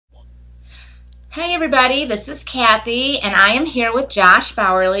Hey everybody, this is Kathy, and I am here with Josh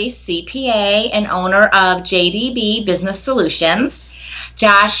Bowerly, CPA and owner of JDB Business Solutions.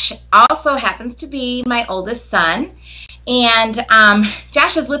 Josh also happens to be my oldest son, and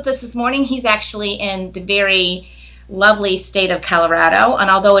Josh is with us this morning. He's actually in the very lovely state of Colorado, and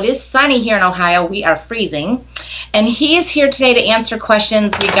although it is sunny here in Ohio, we are freezing. And he is here today to answer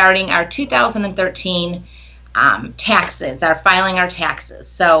questions regarding our 2013 taxes, our filing our taxes.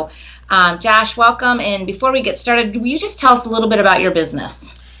 So, Josh, welcome. And before we get started, will you just tell us a little bit about your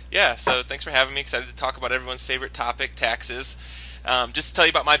business? Yeah, so thanks for having me. Excited to talk about everyone's favorite topic, taxes. Just to tell you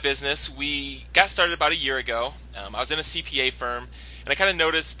about my business, we got started about a year ago. I was in a CPA firm, and I kind of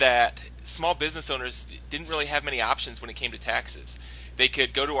noticed that small business owners didn't really have many options when it came to taxes. They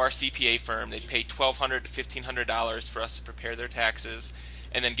could go to our CPA firm, they'd pay $1,200 to $1,500 for us to prepare their taxes,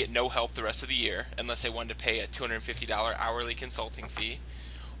 and then get no help the rest of the year, unless they wanted to pay a $250 hourly consulting fee.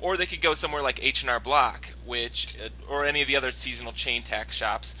 Or they could go somewhere like H&R Block, or any of the other seasonal chain tax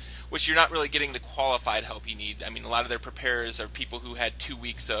shops, which you're not really getting the qualified help you need. I mean, a lot of their preparers are people who had 2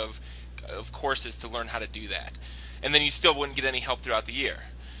 weeks of courses to learn how to do that. And then you still wouldn't get any help throughout the year.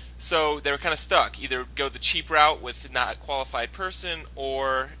 So they were kind of stuck. Either go the cheap route with not a qualified person,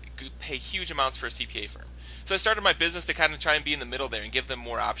 or pay huge amounts for a CPA firm. So I started my business to kind of try and be in the middle there and give them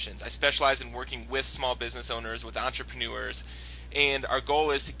more options. I specialize in working with small business owners, with entrepreneurs, and our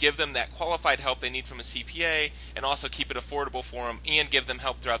goal is to give them that qualified help they need from a CPA, and also keep it affordable for them, and give them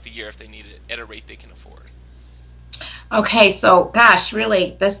help throughout the year if they need it at a rate they can afford. Okay, so gosh,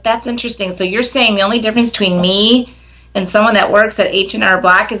 really, that's interesting. So you're saying the only difference between me and someone that works at H&R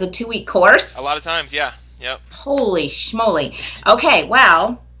Block is a 2-week course? A lot of times, yeah. Yep. Holy schmoly. Okay,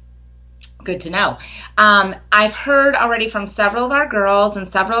 well, good to know. I've heard already from several of our girls and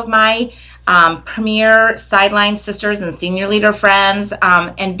several of my premier sideline sisters and senior leader friends,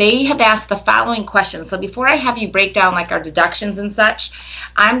 and they have asked the following questions. So before I have you break down like our deductions and such,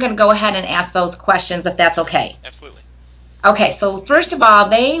 I'm going to go ahead and ask those questions if that's okay. Absolutely. Okay, so first of all,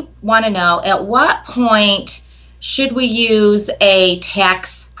 they want to know, at what point should we use a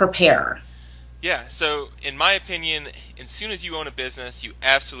tax preparer? Yeah, so in my opinion, as soon as you own a business, you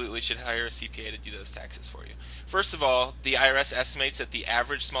absolutely should hire a CPA to do those taxes for you. First of all, the IRS estimates that the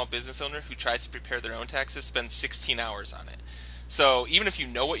average small business owner who tries to prepare their own taxes spends 16 hours on it. So even if you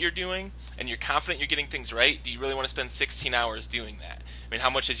know what you're doing and you're confident you're getting things right, do you really want to spend 16 hours doing that? I mean, how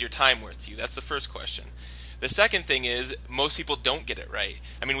much is your time worth to you? That's the first question. The second thing is, most people don't get it right.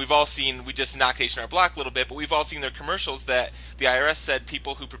 I mean, we just knocked H&R Block a little bit, but we've all seen their commercials that the IRS said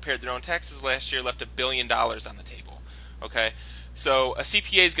people who prepared their own taxes last year left $1 billion on the table. Okay? So a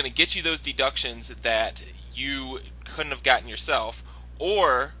CPA is going to get you those deductions that you couldn't have gotten yourself,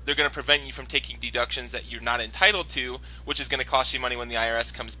 or they're going to prevent you from taking deductions that you're not entitled to, which is going to cost you money when the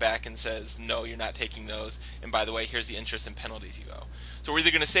IRS comes back and says, no, you're not taking those, and by the way, here's the interest and penalties you owe. So we're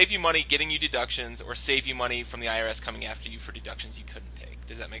either going to save you money getting you deductions, or save you money from the IRS coming after you for deductions you couldn't take.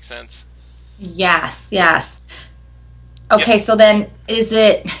 Does that make sense? Yes, yes. Okay, Yeah. so then is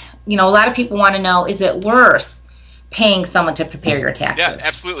it, a lot of people want to know, is it worth paying someone to prepare your taxes? Yeah,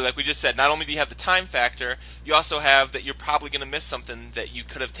 absolutely. Like we just said, not only do you have the time factor, you also have that you're probably going to miss something that you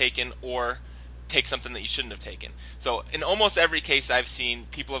could have taken, or take something that you shouldn't have taken. So in almost every case I've seen,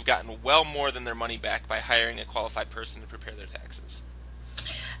 people have gotten well more than their money back by hiring a qualified person to prepare their taxes.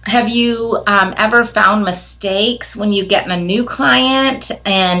 Have you ever found mistakes when you get a new client?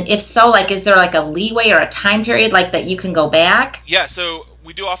 And if so, like, is there like a leeway or a time period like that you can go back? Yeah, so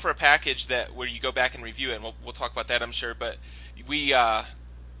we do offer a package where you go back and review it, and we'll talk about that, I'm sure. But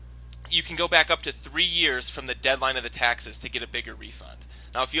you can go back up to 3 years from the deadline of the taxes to get a bigger refund.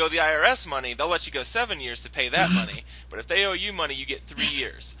 Now, if you owe the IRS money, they'll let you go 7 years to pay that money. But if they owe you money, you get 3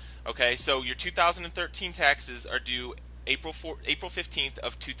 years. Okay, so your 2013 taxes are due April 15th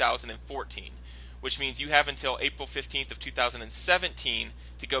of 2014, which means you have until April 15th of 2017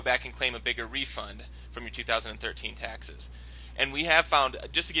 to go back and claim a bigger refund from your 2013 taxes. And we have found,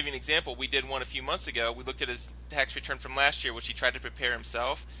 just to give you an example, we did one a few months ago. We looked at his tax return from last year, which he tried to prepare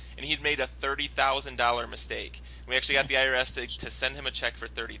himself, and he'd made a $30,000 mistake. We actually got the IRS to send him a check for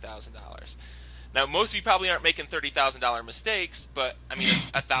 $30,000. Now, most of you probably aren't making $30,000 mistakes, but I mean,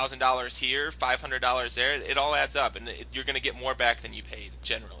 $1,000 here, $500 there, it all adds up, and you're going to get more back than you paid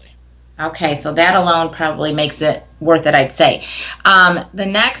generally. Okay, so that alone probably makes it worth it, I'd say. The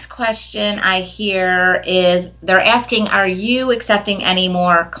next question I hear is they're asking, are you accepting any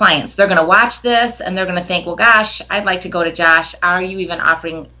more clients? They're going to watch this and they're going to think, well, gosh, I'd like to go to Josh. Are you even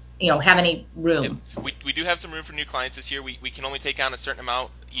offering, have any room? Yep. We do have some room for new clients this year. We can only take on a certain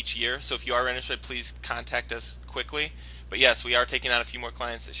amount each year, so if you are interested, please contact us quickly. But yes, we are taking on a few more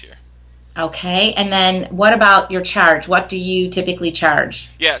clients this year. Okay. And then what about your charge? What do you typically charge?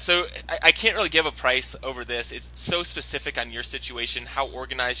 Yeah, so I can't really give a price over this. It's so specific on your situation, how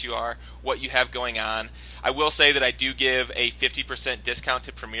organized you are, what you have going on. I will say that I do give a 50% discount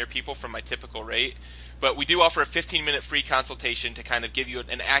to Premier people from my typical rate, but we do offer a 15-minute free consultation to kind of give you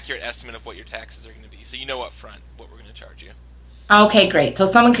an accurate estimate of what your taxes are going to be, so you know up front what we're going to charge you. Okay, great. So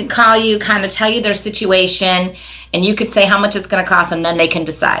someone could call you, kind of tell you their situation, and you could say how much it's going to cost, and then they can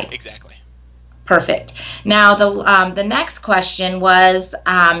decide. Exactly. Perfect. Now, the next question was,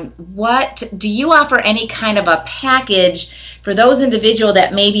 what do you offer any kind of a package for those individual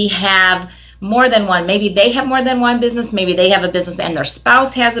that maybe have more than one? Maybe they have more than one business. Maybe they have a business and their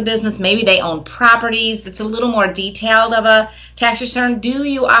spouse has a business. Maybe they own properties. That's a little more detailed of a tax return. Do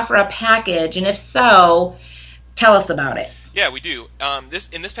you offer a package? And if so, tell us about it. Yeah, we do.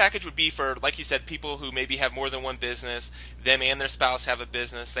 This package would be for, like you said, people who maybe have more than one business. Them and their spouse have a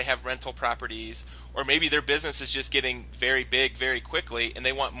business. They have rental properties, or maybe their business is just getting very big very quickly, and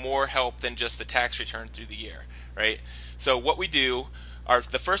they want more help than just the tax return through the year, right? So what we do are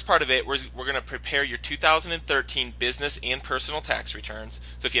the first part of it. We're going to prepare your 2013 business and personal tax returns.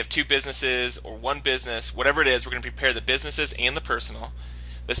 So if you have two businesses or one business, whatever it is, we're going to prepare the businesses and the personal.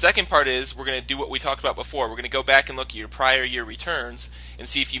 The second part is we're going to do what we talked about before. We're going to go back and look at your prior year returns and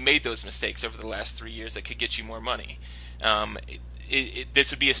see if you made those mistakes over the last 3 years that could get you more money.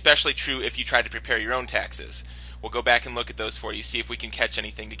 This would be especially true if you try to prepare your own taxes. We'll go back and look at those for you, see if we can catch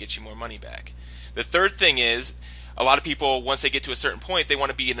anything to get you more money back. The third thing is a lot of people, once they get to a certain point, they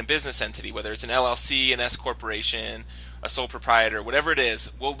want to be in a business entity, whether it's an LLC, an S corporation, a sole proprietor, whatever it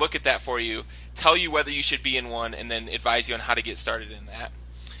is. We'll look at that for you, tell you whether you should be in one, and then advise you on how to get started in that.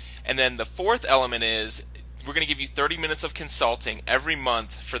 And then the fourth element is we're going to give you 30 minutes of consulting every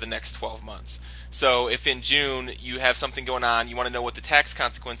month for the next 12 months. So if in June you have something going on, you want to know what the tax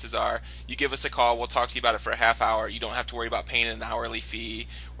consequences are, you give us a call. We'll talk to you about it for a half hour. You don't have to worry about paying an hourly fee.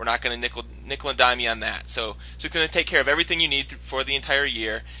 We're not going to nickel and dime you on that. So it's going to take care of everything you need for the entire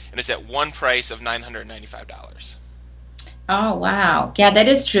year, and it's at one price of $995. Oh, wow. Yeah, that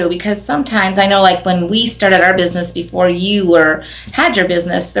is true because sometimes I know like when we started our business before had your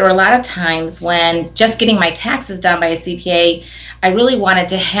business, there were a lot of times when just getting my taxes done by a CPA, I really wanted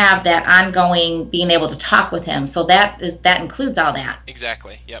to have that ongoing being able to talk with him. So that includes all that.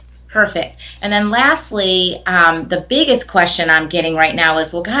 Exactly. Yep. Perfect. And then lastly, the biggest question I'm getting right now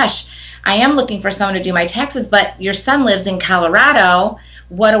is, well, gosh, I am looking for someone to do my taxes, but your son lives in Colorado.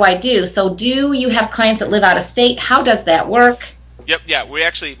 What do I do? So do you have clients that live out of state? How does that work? Yep, yeah.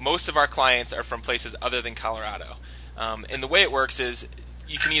 Most of our clients are from places other than Colorado. And the way it works is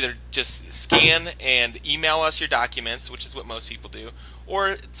you can either just scan and email us your documents, which is what most people do,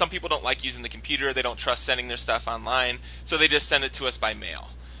 or some people don't like using the computer. They don't trust sending their stuff online, so they just send it to us by mail.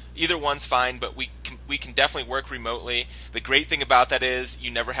 Either one's fine, but we can definitely work remotely. The great thing about that is you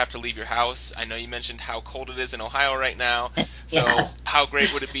never have to leave your house. I know you mentioned how cold it is in Ohio right now. So Yes. how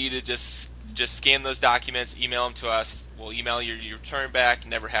great would it be to just scan those documents, email them to us. We'll email your return back,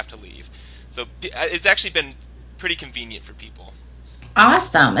 never have to leave. So it's actually been pretty convenient for people.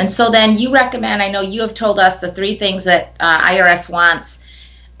 Awesome. And so then you recommend, I know you have told us the three things that IRS wants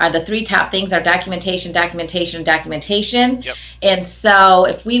are the three top things are documentation, documentation, and documentation. Yep. And so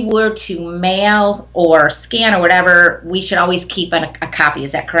if we were to mail or scan or whatever, we should always keep a copy.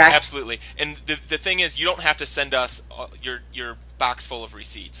 Is that correct? Absolutely. And the thing is, you don't have to send us your box full of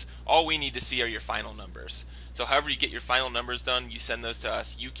receipts. All we need to see are your final numbers. So however you get your final numbers done, you send those to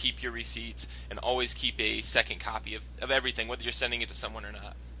us, you keep your receipts, and always keep a second copy of everything, whether you're sending it to someone or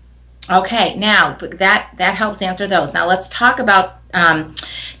not. Okay, now that helps answer those. Now let's talk about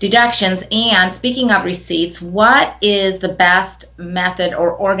deductions. And speaking of receipts, what is the best method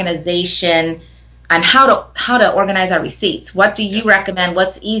or organization on how to organize our receipts? What do you recommend?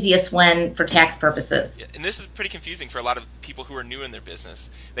 What's easiest for tax purposes? Yeah, and this is pretty confusing for a lot of people who are new in their business.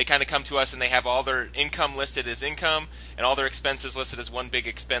 They kind of come to us and they have all their income listed as income and all their expenses listed as one big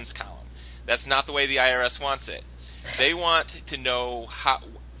expense column. That's not the way the IRS wants it. They want to know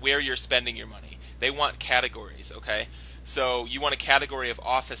where you're spending your money. They want categories, okay? So you want a category of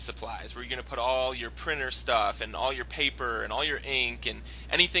office supplies where you're going to put all your printer stuff and all your paper and all your ink and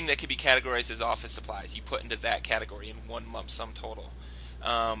anything that could be categorized as office supplies. You put into that category in one lump sum total.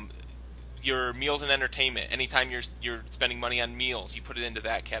 Your meals and entertainment, anytime you're spending money on meals, you put it into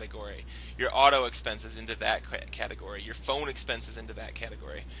that category. Your auto expenses into that category. Your phone expenses into that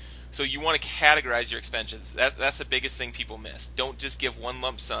category. So you want to categorize your expenses. That's the biggest thing people miss. Don't just give one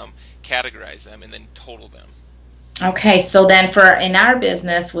lump sum, categorize them, and then total them. Okay, so then in our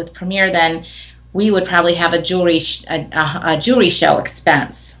business with Premier, then we would probably have a jewelry show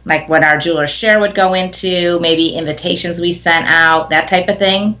expense, like what our jeweler's share would go into, maybe invitations we sent out, that type of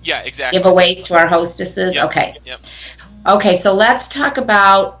thing. Yeah, exactly. Giveaways to our hostesses. Yep. Okay. Yep. Okay, so let's talk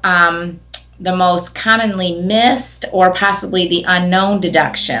about the most commonly missed or possibly the unknown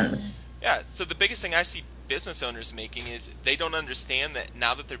deductions. Yeah, so the biggest thing I see business owners making is they don't understand that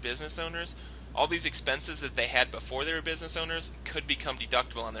now that they're business owners, all these expenses that they had before they were business owners could become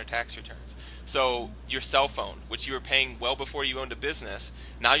deductible on their tax returns. So your cell phone, which you were paying well before you owned a business,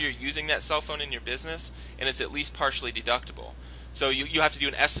 now you're using that cell phone in your business, and it's at least partially deductible. So you have to do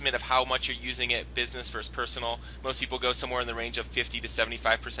an estimate of how much you're using it, business versus personal. Most people go somewhere in the range of 50 to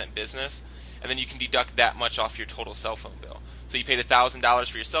 75% business, and then you can deduct that much off your total cell phone bill. So you paid $1,000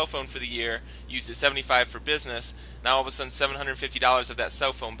 for your cell phone for the year, used it $75 for business. Now all of a sudden $750 of that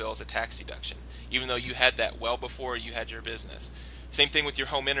cell phone bill is a tax deduction, even though you had that well before you had your business. Same thing with your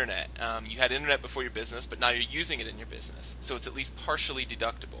home internet. You had internet before your business, but now you're using it in your business. So it's at least partially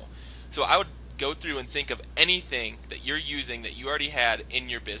deductible. So I would go through and think of anything that you're using that you already had in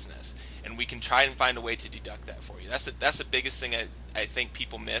your business, and we can try and find a way to deduct that for you. That's the biggest thing I think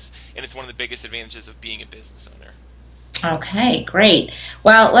people miss, and it's one of the biggest advantages of being a business owner. Okay, great.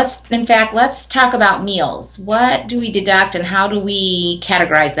 Well, let's talk about meals. What do we deduct and how do we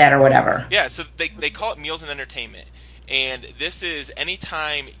categorize that or whatever? Yeah, so they call it meals and entertainment. And this is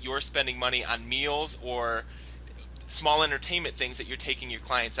anytime you're spending money on meals or small entertainment things that you're taking your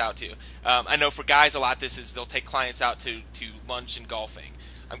clients out to. I know for guys a lot this is they'll take clients out to lunch and golfing.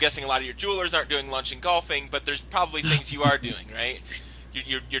 I'm guessing a lot of your jewelers aren't doing lunch and golfing, but there's probably things you are doing, right?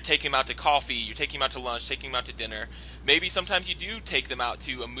 You're taking them out to coffee, you're taking them out to lunch, taking them out to dinner. Maybe sometimes you do take them out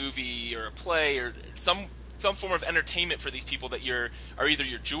to a movie or a play or some form of entertainment for these people that are either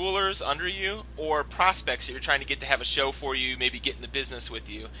your jewelers under you or prospects that you're trying to get to have a show for you, maybe get in the business with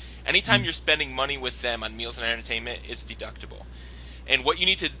you. Anytime you're spending money with them on meals and entertainment, it's deductible. And what you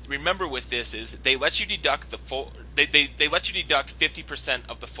need to remember with this is they let you deduct the full. They let you deduct 50%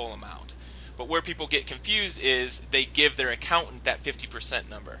 of the full amount. But where people get confused is they give their accountant that 50%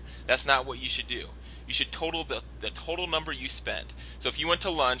 number. That's not what you should do. You should total the total number you spent. So if you went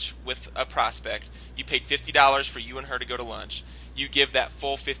to lunch with a prospect, you paid $50 for you and her to go to lunch. You give that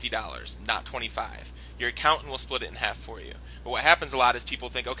full $50, not $25. Your accountant will split it in half for you. But what happens a lot is people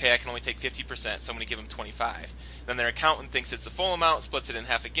think, okay, I can only take 50%, so I'm going to give them $25. Then their accountant thinks it's the full amount, splits it in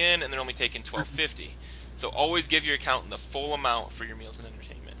half again, and they're only taking $12.50. So always give your accountant the full amount for your meals and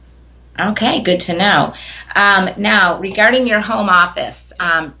entertainment. Okay, good to know. Now, regarding your home office,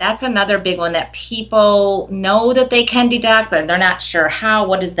 that's another big one that people know that they can deduct, but they're not sure how.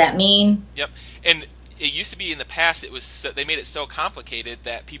 What does that mean? Yep. And it used to be in the past, they made it so complicated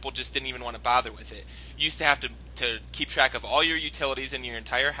that people just didn't even want to bother with it. You used to have to keep track of all your utilities in your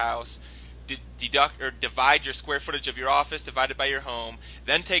entire house, deduct or divide your square footage of your office divided by your home,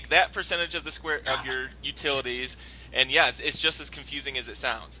 then take that percentage of of your utilities. And yeah, it's just as confusing as it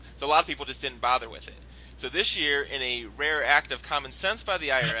sounds. So a lot of people just didn't bother with it. So this year, in a rare act of common sense by the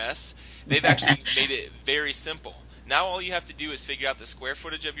IRS, they've actually made it very simple. Now all you have to do is figure out the square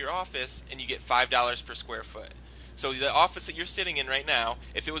footage of your office, and you get $5 per square foot. So the office that you're sitting in right now,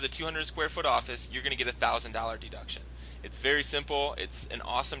 if it was a 200 square foot office, you're going to get a $1,000 deduction. It's very simple. It's an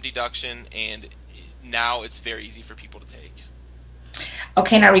awesome deduction, and now it's very easy for people to take.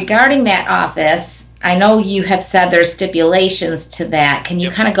 Okay, now regarding that office, I know you have said there's stipulations to that. Can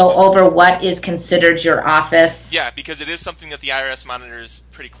you kind of go over what is considered your office? Yeah, because it is something that the IRS monitors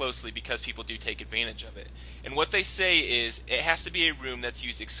pretty closely because people do take advantage of it. And what they say is it has to be a room that's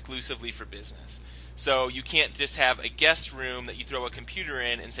used exclusively for business. So you can't just have a guest room that you throw a computer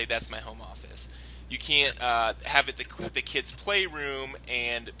in and say that's my home office. You can't have it the kids' playroom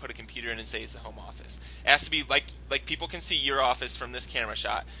and put a computer in and say it's the home office. It has to be like people can see your office from this camera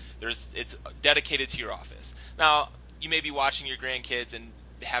shot. It's dedicated to your office. Now, you may be watching your grandkids and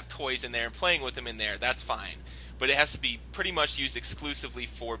have toys in there and playing with them in there. That's fine. But it has to be pretty much used exclusively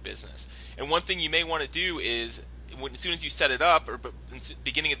for business. And one thing you may want to do is, as soon as you set it up, or in the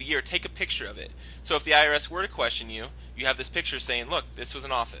beginning of the year, take a picture of it. So if the IRS were to question you, you have this picture saying, look, this was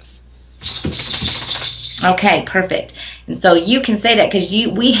an office. Okay, perfect. And so you can say that because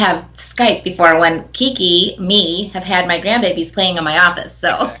we have Skyped before when Kiki, have had my grandbabies playing in my office.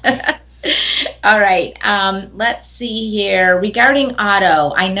 So, exactly. All right. Let's see here. Regarding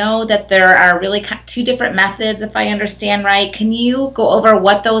auto, I know that there are really two different methods, if I understand right. Can you go over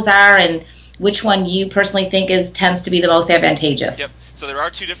what those are and which one you personally think tends to be the most advantageous? Yep. So there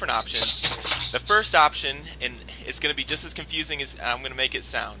are two different options. The first option, and it's going to be just as confusing as I'm going to make it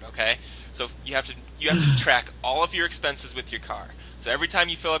sound, okay? So you have to track all of your expenses with your car. So every time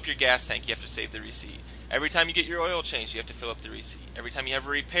you fill up your gas tank, you have to save the receipt. Every time you get your oil changed, you have to fill up the receipt. Every time you have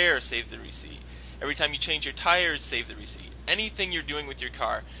a repair, save the receipt. Every time you change your tires, save the receipt. Anything you're doing with your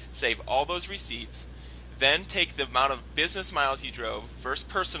car, save all those receipts. Then take the amount of business miles you drove versus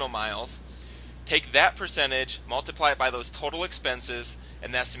personal miles. Take that percentage, multiply it by those total expenses,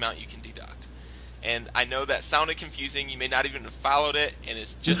 and that's the amount you can deduct. And I know that sounded confusing. You may not even have followed it, and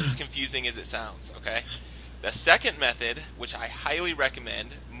it's just as confusing as it sounds, okay? The second method, which I highly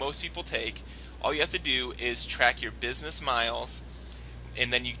recommend most people take, all you have to do is track your business miles,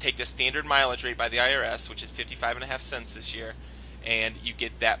 and then you take the standard mileage rate by the IRS, which is 55.5 cents this year, and you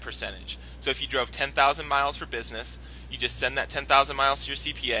get that percentage. So if you drove 10,000 miles for business, you just send that 10,000 miles to your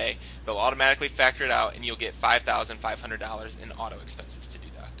CPA, they'll automatically factor it out, and you'll get $5,500 in auto expenses to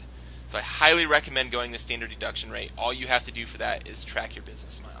deduct. So I highly recommend going the standard deduction rate. All you have to do for that is track your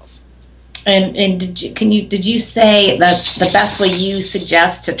business miles. And did you say that the best way you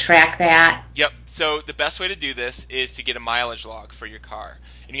suggest to track that? Yep. So the best way to do this is to get a mileage log for your car,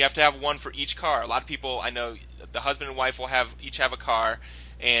 and you have to have one for each car. A lot of people, I know, the husband and wife will each have a car,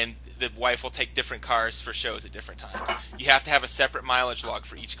 and the wife will take different cars for shows at different times. You have to have a separate mileage log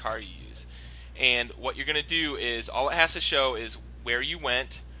for each car you use. And what you're going to do is all it has to show is where you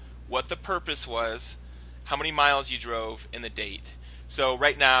went, what the purpose was, how many miles you drove, and the date. So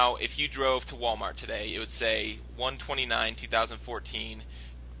right now, if you drove to Walmart today, it would say 1/29/2014,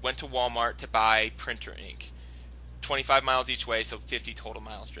 went to Walmart to buy printer ink. 25 miles each way, so 50 total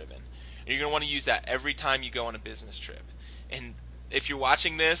miles driven. And you're going to want to use that every time you go on a business trip. And if you're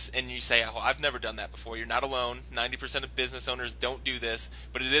watching this and you say, oh, I've never done that before, you're not alone. 90% of business owners don't do this,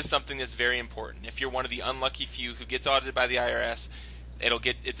 but it is something that's very important. If you're one of the unlucky few who gets audited by the IRS,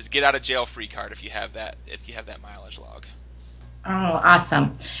 it's a get out of jail free card if you have that mileage log. Oh,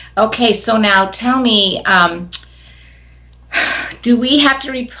 awesome. Okay, so now tell me, do we have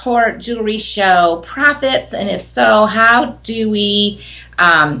to report jewelry show profits? And if so, how do we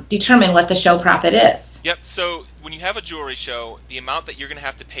determine what the show profit is? Yep, so when you have a jewelry show, the amount that you're going to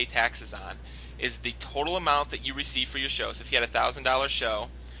have to pay taxes on is the total amount that you receive for your show. So if you had a $1,000 show,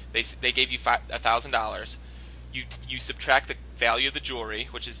 they gave you $1,000. You subtract the value of the jewelry,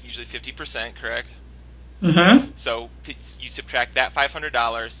 which is usually 50%, correct? Mm-hmm. So you subtract that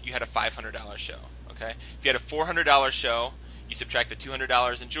 $500, you had a $500 show. Okay. If you had a $400 show, you subtract the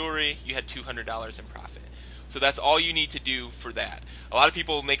 $200 in jewelry, you had $200 in profit. So that's all you need to do for that. A lot of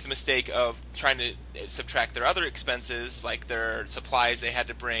people make the mistake of trying to subtract their other expenses, like their supplies they had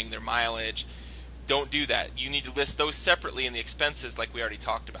to bring, their mileage. Don't do that. You need to list those separately in the expenses, like we already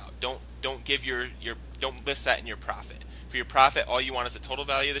talked about. Don't list that in your profit. For your profit, all you want is the total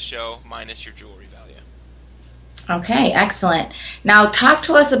value of the show minus your jewelry value. Okay, excellent. Now talk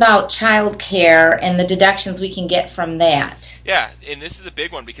to us about child care and the deductions we can get from that. Yeah, and this is a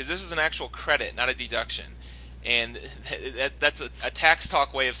big one because this is an actual credit, not a deduction. And that's a tax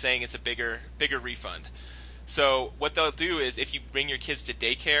talk way of saying it's a bigger refund. So what they'll do is if you bring your kids to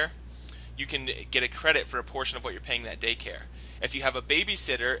daycare, you can get a credit for a portion of what you're paying that daycare. If you have a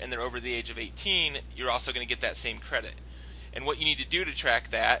babysitter and they're over the age of 18, you're also going to get that same credit. And what you need to do to track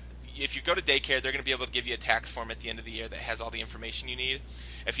that, if you go to daycare, they're going to be able to give you a tax form at the end of the year that has all the information you need.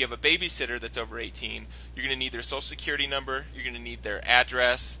 If you have a babysitter that's over 18, you're going to need their social security number, you're going to need their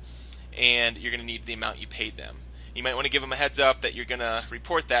address, and you're going to need the amount you paid them. You might want to give them a heads up that you're going to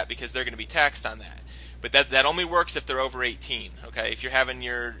report that because they're going to be taxed on that. But that only works if they're over 18. Okay, if you're having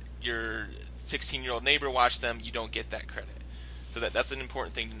your 16-year-old neighbor watch them, you don't get that credit. So that's an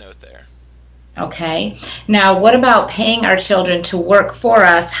important thing to note there. Okay. Now, what about paying our children to work for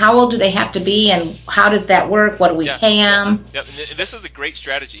us? How old do they have to be, and how does that work? What do we pay them? Yep. And this is a great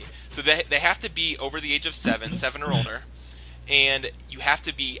strategy. So they have to be over the age of 7 or older, and you have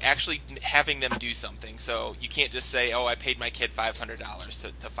to be actually having them do something. So you can't just say, oh, I paid my kid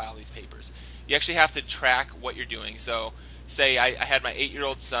 $500 to file these papers. You actually have to track what you're doing. So say I had my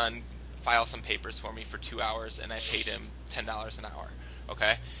 8-year-old son file some papers for me for 2 hours, and I paid him $10 an hour.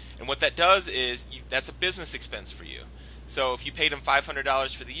 Okay? And what that does is that's a business expense for you. So if you paid him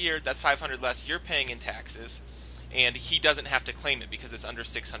 $500 for the year, that's $500 less you're paying in taxes, and he doesn't have to claim it because it's under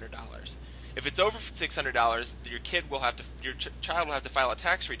 $600. If it's over $600, your child will have to file a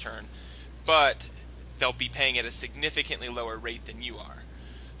tax return, but they'll be paying at a significantly lower rate than you are.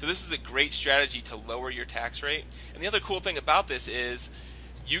 So this is a great strategy to lower your tax rate. And the other cool thing about this is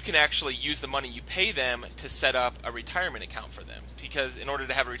you can actually use the money you pay them to set up a retirement account for them. Because in order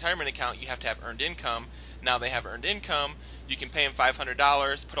to have a retirement account, you have to have earned income. Now they have earned income. You can pay them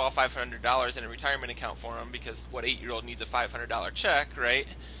 $500, put all $500 in a retirement account for them because what 8-year-old needs a $500 check, right?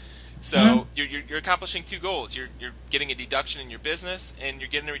 So you're accomplishing two goals. You're getting a deduction in your business, and you're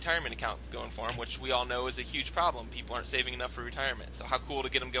getting a retirement account going for them, which we all know is a huge problem. People aren't saving enough for retirement. So how cool to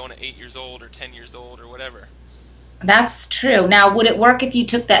get them going at 8 years old or 10 years old or whatever. That's true. Now, would it work if you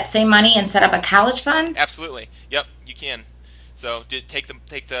took that same money and set up a college fund? Absolutely. Yep, you can. So take the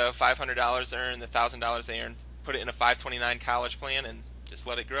 $500 they earn, the $1,000 they earn, put it in a 529 college plan, and just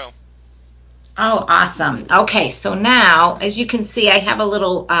let it grow. Oh, awesome. Okay, so now, as you can see, I have a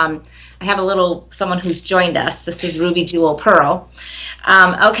little someone who's joined us. This is Ruby Jewel Pearl.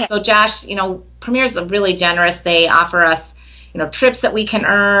 Okay, so Josh, Premier's really generous. They offer us, trips that we can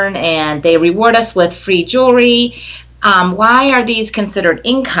earn, and they reward us with free jewelry. Why are these considered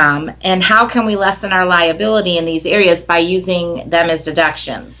income, and how can we lessen our liability in these areas by using them as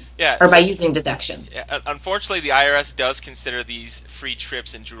deductions? By using deductions. Yeah, unfortunately, the IRS does consider these free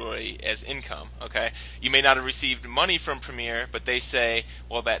trips and jewelry as income, okay? You may not have received money from Premier, but they say,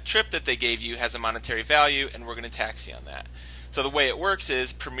 well, that trip that they gave you has a monetary value, and we're going to tax you on that. So the way it works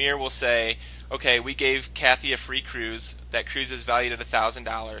is Premier will say, okay, we gave Kathy a free cruise. That cruise is valued at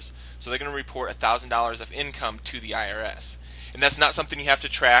 $1,000, so they're going to report $1,000 of income to the IRS. And that's not something you have to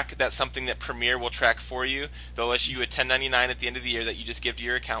track. That's something that Premier will track for you. They'll issue you a 1099 at the end of the year that you just give to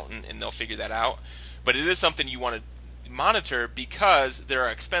your accountant, and they'll figure that out. But it is something you want to monitor because there are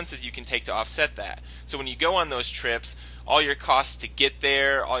expenses you can take to offset that. So when you go on those trips, all your costs to get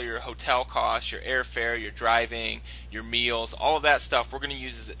there, all your hotel costs, your airfare, your driving, your meals, all of that stuff, we're going to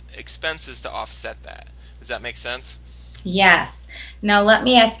use as expenses to offset that. Does that make sense? Yes. Now let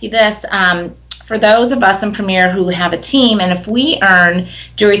me ask you this. For those of us in Premier who have a team, and if we earn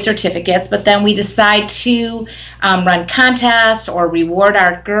jewelry certificates, but then we decide to run contests or reward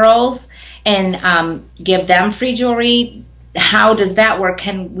our girls and give them free jewelry, how does that work?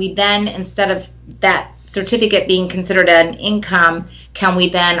 Can we then, instead of that certificate being considered an income, can we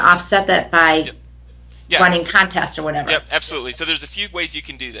then offset that by running contests or whatever? Yep, absolutely. So there's a few ways you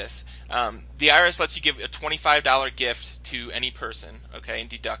can do this. The IRS lets you give a $25 gift to any person, okay, and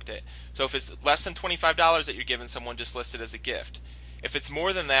deduct it. So if it's less than $25 that you're giving someone, just list it as a gift. If it's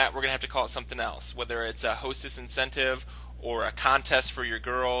more than that, we're going to have to call it something else, whether it's a hostess incentive or a contest for your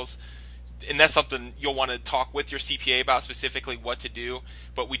girls. And that's something you'll want to talk with your CPA about specifically what to do.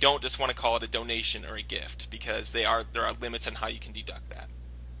 But we don't just want to call it a donation or a gift because there are limits on how you can deduct that.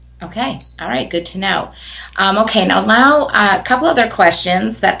 Okay. All right. Good to know. Okay. Now, a couple other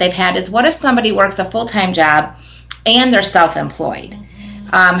questions that they've had is, what if somebody works a full-time job and they're self-employed?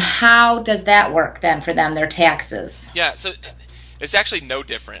 How does that work then for them, their taxes? Yeah. So it's actually no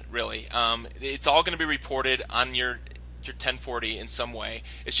different, really. It's all going to be reported on your 1040 in some way.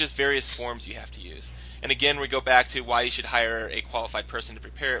 It's just various forms you have to use. And again, we go back to why you should hire a qualified person to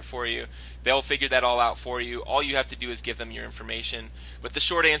prepare it for you. They'll figure that all out for you. All you have to do is give them your information. But the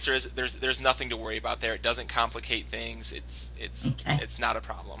short answer is there's nothing to worry about there. It doesn't complicate things. It's not a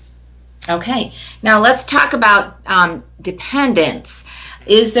problem. Okay. Now let's talk about dependents.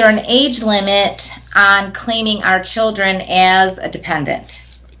 Is there an age limit on claiming our children as a dependent?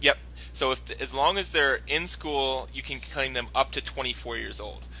 Yep. So as long as they're in school, you can claim them up to 24 years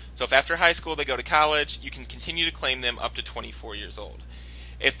old. So if after high school they go to college, you can continue to claim them up to 24 years old.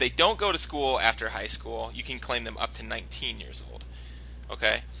 If they don't go to school after high school, you can claim them up to 19 years old.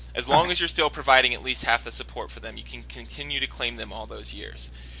 Okay? As long as you're still providing at least half the support for them, you can continue to claim them all those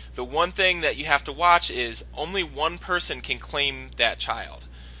years. The one thing that you have to watch is only one person can claim that child.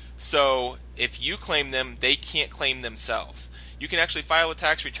 So if you claim them, they can't claim themselves. You can actually file a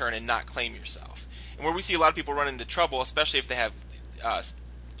tax return and not claim yourself. And where we see a lot of people run into trouble, especially if they have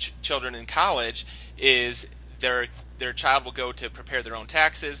children in college, is their child will go to prepare their own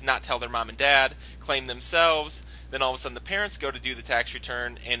taxes, not tell their mom and dad, claim themselves. Then all of a sudden the parents go to do the tax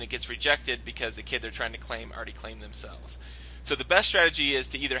return and it gets rejected because the kid they're trying to claim already claimed themselves. So the best strategy is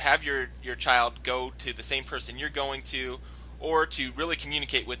to either have your child go to the same person you're going to, or to really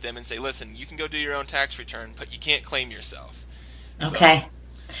communicate with them and say, listen, you can go do your own tax return, but you can't claim yourself. Okay.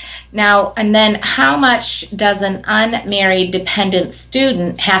 Now, and then how much does an unmarried dependent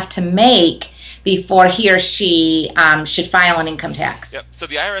student have to make before he or she should file an income tax? Yep. So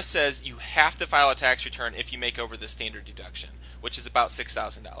the IRS says you have to file a tax return if you make over the standard deduction, which is about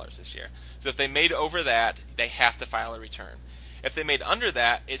 $6,000 this year. So if they made over that, they have to file a return. If they made under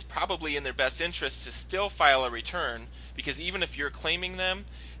that, it's probably in their best interest to still file a return, because even if you're claiming them,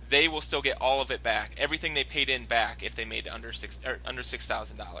 they will still get all of it back, everything they paid in back if they made under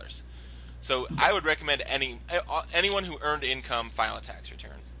 $6,000. So I would recommend anyone who earned income file a tax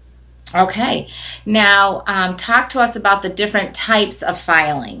return. Okay. Now, talk to us about the different types of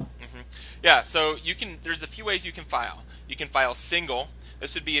filing. Yeah, so there's a few ways you can file. You can file single.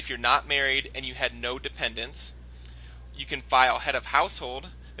 This would be if you're not married and you had no dependents. You can file head of household.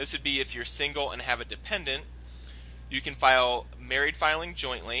 This would be if you're single and have a dependent. You can file married filing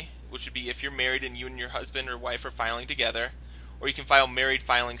jointly, which would be if you're married and you and your husband or wife are filing together. Or you can file married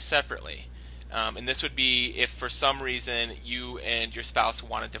filing separately. And this would be if for some reason you and your spouse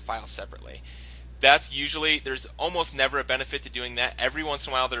wanted to file separately. That's usually, there's almost never a benefit to doing that. Every once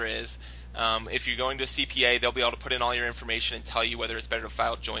in a while there is. If you're going to a CPA, they'll be able to put in all your information and tell you whether it's better to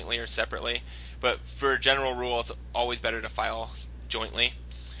file jointly or separately. But for a general rule, it's always better to file jointly.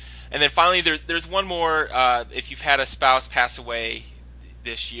 And then finally, there's one more. If you've had a spouse pass away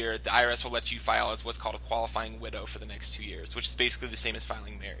this year, the IRS will let you file as what's called a qualifying widow for the next 2 years, which is basically the same as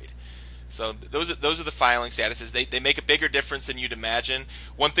filing married. So those are the filing statuses. They make a bigger difference than you'd imagine.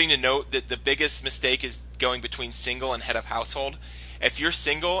 One thing to note, that the biggest mistake is going between single and head of household. If you're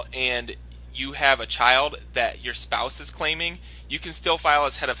single and you have a child that your spouse is claiming, you can still file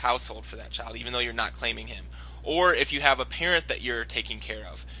as head of household for that child, even though you're not claiming him. Or if you have a parent that you're taking care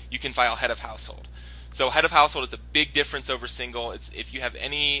of, you can file head of household. So head of household is a big difference over single. It's if you have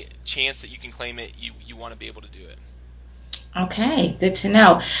any chance that you can claim it, you want to be able to do it. Okay, good to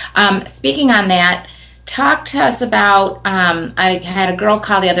know. Speaking on that, talk to us about, I had a girl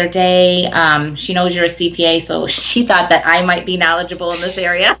call the other day. She knows you're a CPA, so she thought that I might be knowledgeable in this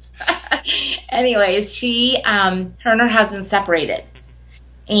area. Anyways, her and her husband separated.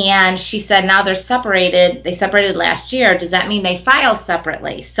 And she said now they're separated. They separated last year. Does that mean they file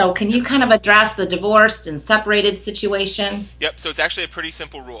separately? So can you kind of address the divorced and separated situation? Yep, so it's actually a pretty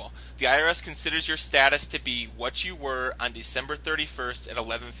simple rule. The IRS considers your status to be what you were on December 31st at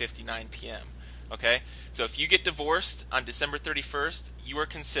 11:59 p.m. Okay? So if you get divorced on December 31st, you are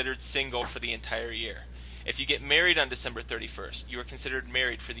considered single for the entire year. If you get married on December 31st, you are considered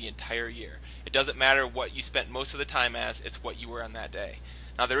married for the entire year. It doesn't matter what you spent most of the time as, it's what you were on that day.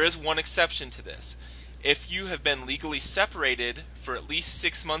 Now there is one exception to this. If you have been legally separated for at least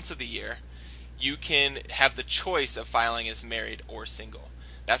 6 months of the year, you can have the choice of filing as married or single.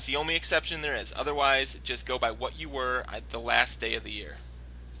 That's the only exception there is. Otherwise, just go by what you were at the last day of the year.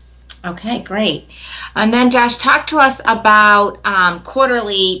 Okay, great. And then, Josh, talk to us about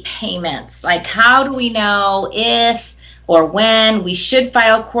quarterly payments. Like, how do we know if or when we should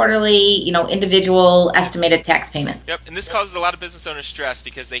file quarterly, individual estimated tax payments? Yep, and this causes a lot of business owners stress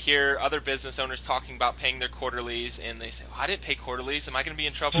because they hear other business owners talking about paying their quarterlies, and they say, I didn't pay quarterlies. Am I going to be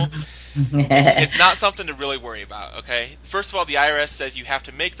in trouble? It's not something to really worry about, okay? First of all, the IRS says you have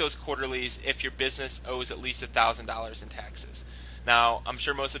to make those quarterlies if your business owes at least $1,000 in taxes. Now, I'm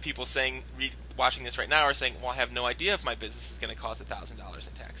sure most of the people watching this right now are saying, well, I have no idea if my business is going to cost $1,000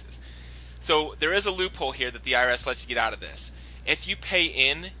 in taxes. So there is a loophole here that the IRS lets you get out of this. If you pay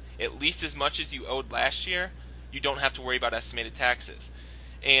in at least as much as you owed last year, you don't have to worry about estimated taxes.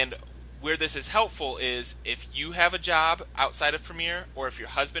 And where this is helpful is if you have a job outside of Premier, or if your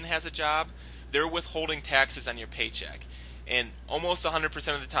husband has a job, they're withholding taxes on your paycheck. And almost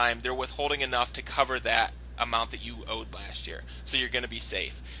 100% of the time, they're withholding enough to cover that amount that you owed last year. So you're going to be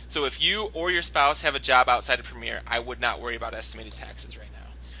safe. So if you or your spouse have a job outside of Premier, I would not worry about estimated taxes right now.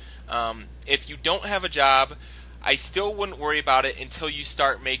 If you don't have a job, I still wouldn't worry about it until you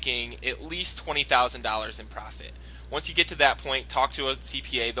start making at least $20,000 in profit. Once you get to that point, talk to a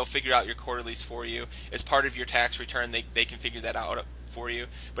CPA. They'll figure out your quarterlies for you. As part of your tax return, they can figure that out for you.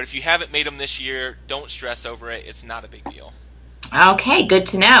 But if you haven't made them this year, don't stress over it. It's not a big deal. Okay, good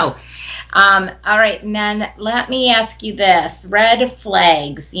to know. All right, and then let me ask you this. Red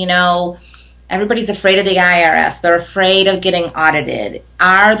flags, everybody's afraid of the IRS. They're afraid of getting audited.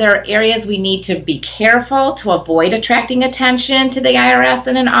 Are there areas we need to be careful to avoid attracting attention to the IRS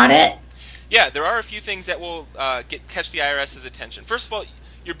in an audit? Yeah, there are a few things that will catch the IRS's attention. First of all,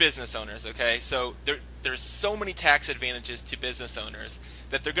 you're business owners, okay? So there's so many tax advantages to business owners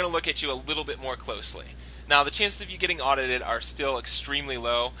that they're going to look at you a little bit more closely. Now, the chances of you getting audited are still extremely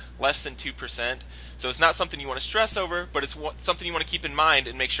low, less than 2%. So it's not something you want to stress over, but it's something you want to keep in mind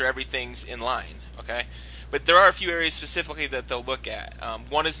and make sure everything's in line, okay? But there are a few areas specifically that they'll look at.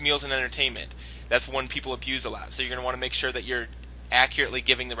 One is meals and entertainment. That's one people abuse a lot. So you're going to want to make sure that you're accurately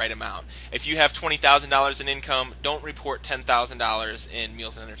giving the right amount. If you have $20,000 in income, don't report $10,000 in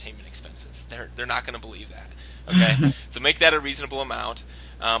meals and entertainment expenses. They're not going to believe that, okay? So make that a reasonable amount.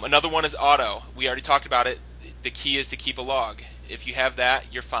 Another one is auto. We already talked about it. The key is to keep a log. If you have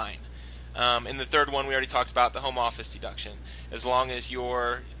that, you're fine. And the third one we already talked about, the home office deduction. As long as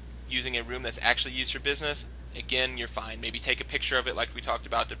you're using a room that's actually used for business, again, you're fine. Maybe take a picture of it like we talked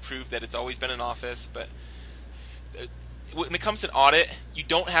about to prove that it's always been an office. But when it comes to an audit, you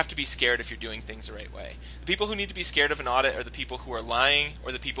don't have to be scared if you're doing things the right way. The people who need to be scared of an audit are the people who are lying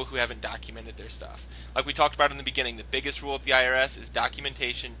or the people who haven't documented their stuff. Like we talked about in the beginning, the biggest rule at the IRS is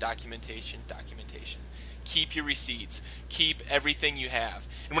documentation, documentation, documentation. Keep your receipts. Keep everything you have.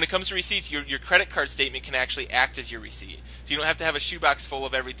 And when it comes to receipts, your credit card statement can actually act as your receipt. So you don't have to have a shoebox full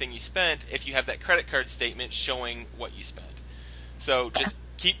of everything you spent if you have that credit card statement showing what you spent. So just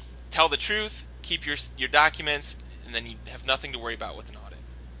tell the truth, keep your documents, and then you have nothing to worry about with an audit.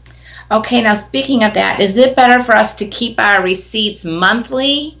 Okay, now speaking of that, is it better for us to keep our receipts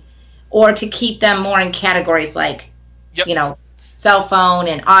monthly or to keep them more in categories like, Yep. cell phone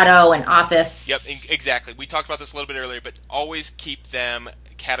and auto and office? Yep, exactly. We talked about this a little bit earlier, but always keep them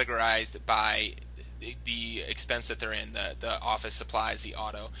categorized by the expense that they're in, the office supplies, the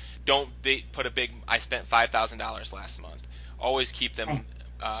auto. Don't put a big, I spent $5,000 last month. Always keep them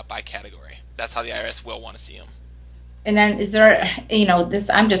by category. That's how the IRS will want to see them. And then is there,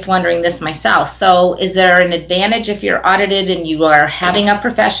 I'm just wondering this myself. So is there an advantage if you're audited and you are having a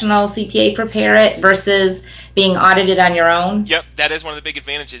professional CPA prepare it versus being audited on your own? Yep, that is one of the big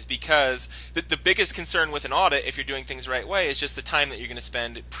advantages because the biggest concern with an audit, if you're doing things the right way, is just the time that you're going to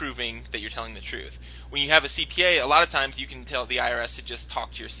spend proving that you're telling the truth. When you have a CPA, a lot of times you can tell the IRS to just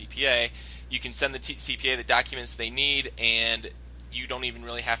talk to your CPA. You can send the CPA the documents they need, and you don't even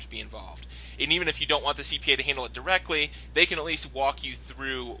really have to be involved. And even if you don't want the CPA to handle it directly, they can at least walk you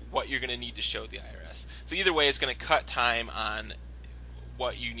through what you're going to need to show the IRS. So either way, it's going to cut time on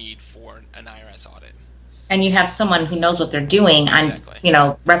what you need for an IRS audit. And you have someone who knows what they're doing Exactly.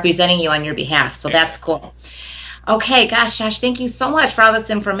 on, representing you on your behalf. So that's cool. Okay, gosh, Josh, thank you so much for all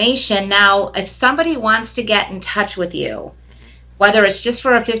this information. Now, if somebody wants to get in touch with you, whether it's just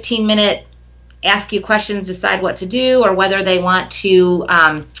for a 15-minute ask you questions, decide what to do, or whether they want to,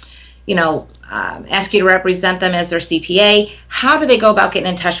 ask you to represent them as their CPA, how do they go about getting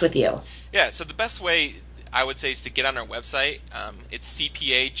in touch with you? Yeah, so the best way I would say is to get on our website. It's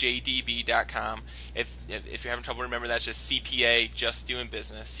cpajdb.com. If you're having trouble remember, that's just CPA, just doing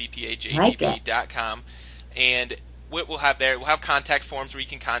business, cpajdb.com. And what we'll have there, we'll have contact forms where you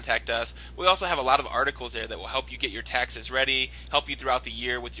can contact us. We also have a lot of articles there that will help you get your taxes ready, help you throughout the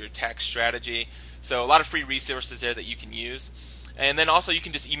year with your tax strategy. So a lot of free resources there that you can use. And then also you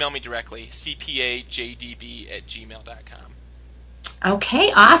can just email me directly, cpajdb@gmail.com.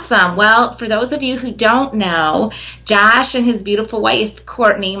 Okay, awesome. Well, for those of you who don't know, Josh and his beautiful wife,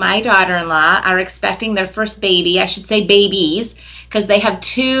 Courtney, my daughter-in-law, are expecting their first baby. I should say babies, because they have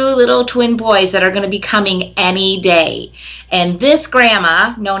 2 little twin boys that are going to be coming any day. And this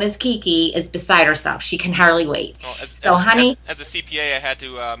grandma, known as Kiki, is beside herself. She can hardly wait. Well, honey, as a CPA, I had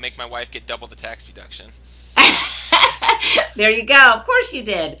to make my wife get double the tax deduction. there you go. Of course you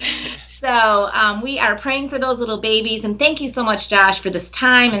did. So we are praying for those little babies. And thank you so much, Josh, for this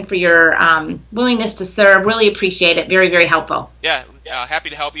time and for your willingness to serve. Really appreciate it. Very, very helpful. Yeah, happy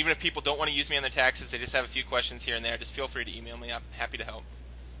to help. Even if people don't want to use me on their taxes, they just have a few questions here and there, just feel free to email me. I'm happy to help.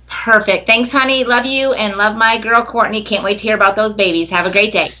 Perfect. Thanks, honey. Love you and love my girl, Courtney. Can't wait to hear about those babies. Have a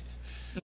great day.